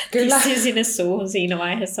tissin sinne suuhun siinä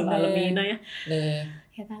vaiheessa valmiina,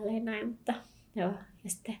 ja tälleen näin, mutta joo, ja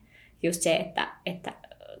sitten just se, että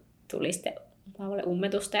tuli sitten vauvalle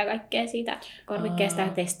ummetusta ja kaikkea siitä korvikkeesta ja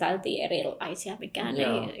testailtiin erilaisia,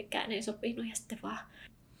 mikään ei sopinut ja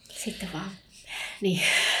sitten vaan niin.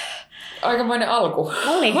 Aikamoinen alku.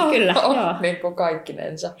 Oli, kyllä. Joo. Niin kuin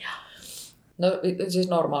kaikkinensa. No siis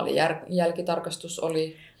normaali jälkitarkastus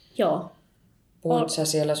oli. Joo. Puhuit sä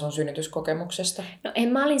siellä sun synnytyskokemuksesta? No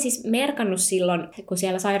mä olin siis merkannut silloin, kun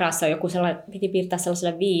siellä sairaalassa joku piti piirtää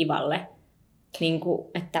sellaiselle viivalle, niin kuin,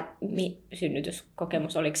 että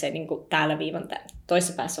synnytyskokemus, oliko se niin kuin täällä viivan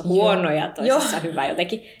toisessa päässä huono ja toisessa hyvä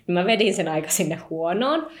jotenkin. Niin mä vedin sen aika sinne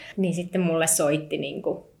huonoon, niin sitten mulle soitti niin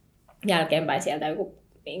kuin jälkeenpäin sieltä joku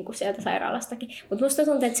niin kuin sieltä sairaalastakin. Mutta musta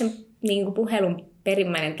tuntuu, että sen niin kuin puhelun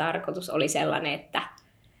perimmäinen tarkoitus oli sellainen, että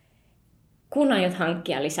kun aiot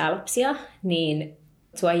hankkia lisää lapsia, niin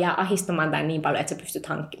sua jää ahdistamaan tai niin paljon, että sä pystyt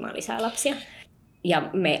hankkimaan lisää lapsia. Ja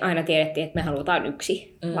me aina tiedettiin, että me halutaan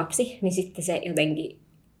yksi lapsi, niin sitten se jotenkin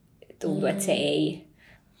tuntui, että se ei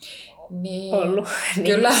ollut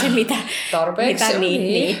kyllä. Se, mitä tarpeeksi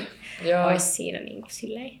niin. Olisi siinä niin kuin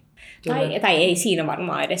silleen. Tai ei siinä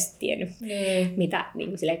varmaan edes tiennyt, mitä niin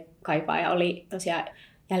kuin silleen kaipaa. Ja oli tosiaan,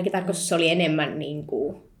 jälkitarkoitus oli enemmän niin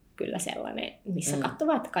kuin, kyllä sellainen, missä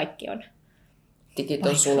katsovat, että kaikki on tikit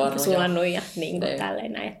on sulannut ja niin kuin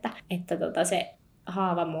tälleen näin, että se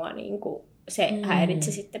haava mua niin kuin, se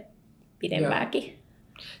häiritsi sitten pidempäänkin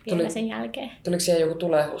vielä sen jälkeen. Tuliko siellä joku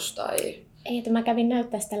tulehus tai? Ei, että mä kävin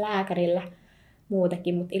näyttää sitä lääkärillä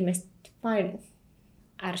muutenkin, mutta ilmeisesti vain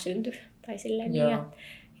ärsyntyi tai silleen.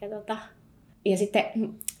 Ja sitten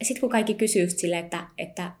kun kaikki kysyy silleen,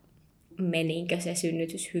 että menikö se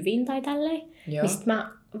synnytys hyvin tai tälleen, niin sitten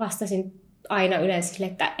mä vastasin aina yleensä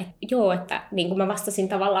silleen, että niin kuin mä vastasin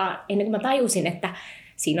tavallaan ennen kuin mä tajusin, että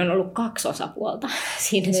siinä on ollut 2 osapuolta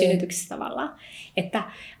siinä synnytyksessä tavallaan. Että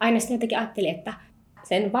aina sitten jotenkin ajattelin, että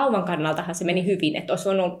sen vauvan kannaltahan se meni hyvin, että olisi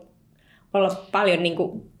voinut olla paljon niin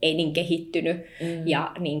kuin, ei niin kehittynyt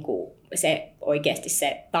ja niin kuin, se oikeasti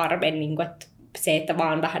se tarve, niin kuin, että se, että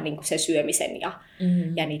vaan vähän niin kuin se syömisen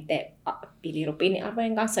ja niiden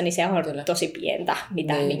bilirubiiniarvojen kanssa, niin se on tosi pientä,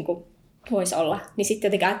 mitä niin kuin, voisi olla. Niin sitten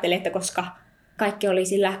jotenkin ajattelin, että koska kaikki oli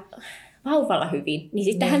sillä vauvalla hyvin, niin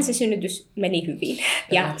sittenhän se synnytys meni hyvin.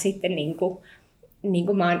 Ja sitten niin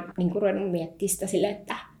kuin mä oon niin kuin ruvennut miettimään sitä silleen,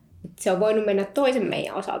 että se on voinut mennä toisen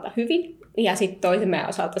meidän osalta hyvin, ja sitten toisen meidän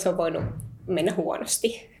osalta se on voinut mennä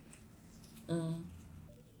huonosti.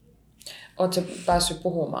 Ootko päässyt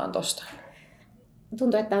puhumaan tosta?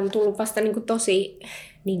 Tuntuu, että on tullut vasta niin kuin tosi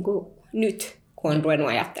niin kuin nyt, kun on ruvennut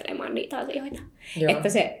ajattelemaan niitä asioita. Joo. Että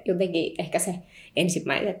se jotenkin ehkä se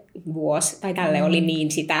ensimmäiset vuosi tai tälle oli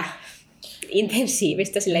niin sitä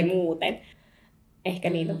intensiivistä silleen muuten. Ehkä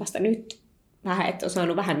niitä vasta nyt vähän, että on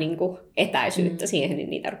saanut vähän niin kuin etäisyyttä siihen, niin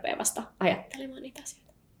niitä rupeaa vasta ajattelemaan niitä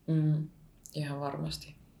asioita. Ihan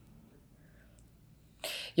varmasti.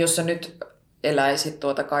 Jos sä nyt eläisit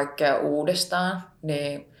tuota kaikkea uudestaan,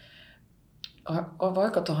 niin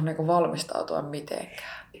voiko tuohon niinku valmistautua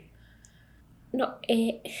mitenkään? No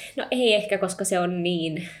ei ehkä, koska se on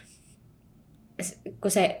niin,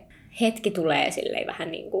 kun se hetki tulee silleen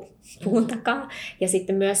vähän niin kuin puun takaa. Ja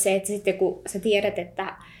sitten myös se, että sitten kun sä tiedät,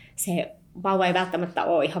 että se vauva ei välttämättä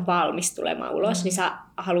ole ihan valmis tulemaan ulos, niin sä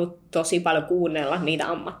haluat tosi paljon kuunnella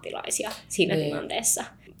niitä ammattilaisia siinä tilanteessa.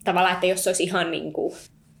 Tavallaan, että jos se olisi ihan niin kuin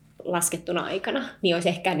laskettuna aikana, niin olisi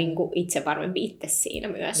ehkä niin kuin itse varmempi itse siinä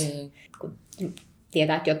myös. Kun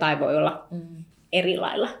tietää, että jotain voi olla eri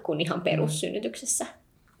lailla kuin ihan perussynnytyksessä.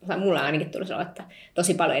 Mulla on ainakin tullut sanoa, että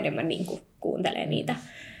tosi paljon enemmän niin kuin kuuntelee niitä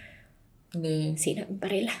siinä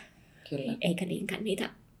ympärillä. Kyllä. Eikä niinkään niitä.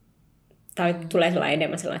 Tai tulee sellainen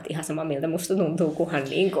enemmän sellainen, että ihan sama miltä musta tuntuu, kunhan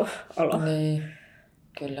niin kuin olo. Niin,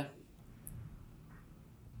 kyllä.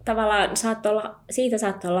 Tavallaan siitä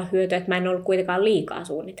saattoi olla hyötyä, että mä en ollut kuitenkaan liikaa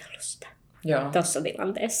suunnitellut sitä tuossa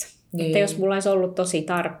tilanteessa. Niin. Että jos mulla olisi ollut tosi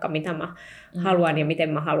tarkka, mitä mä haluan ja miten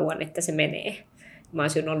mä haluan, että se menee. Mä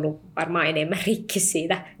olisin ollut varmaan enemmän rikki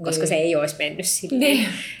siitä, koska se ei olisi mennyt silleen.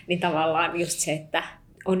 Niin tavallaan just se, että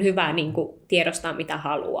on hyvä niin kuin tiedostaa, mitä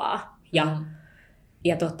haluaa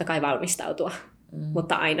ja totta kai valmistautua.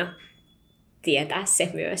 Mutta aina tietää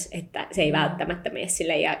se myös, että se ei välttämättä mene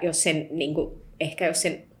sille. Ja jos sen, niin kuin, ehkä jos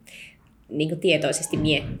sen niin kuin tietoisesti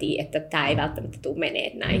miettii, että tämä ei välttämättä tule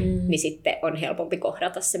menee näin, niin sitten on helpompi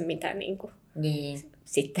kohdata se, mitä niin kuin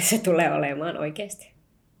sitten se tulee olemaan oikeasti.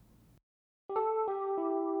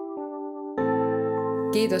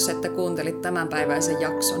 Kiitos, että kuuntelit tämänpäiväisen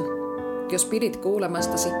jakson. Jos pidit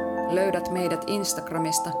kuulemastasi, löydät meidät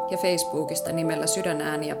Instagramista ja Facebookista nimellä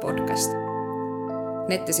Sydänääniä podcast.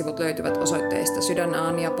 Nettisivut löytyvät osoitteesta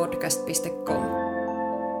sydänaaniapodcast.com.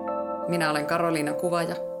 Minä olen Karoliina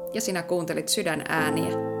Kuvaja ja sinä kuuntelit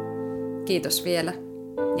Sydänääniä. Kiitos vielä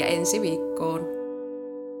ja ensi viikkoon.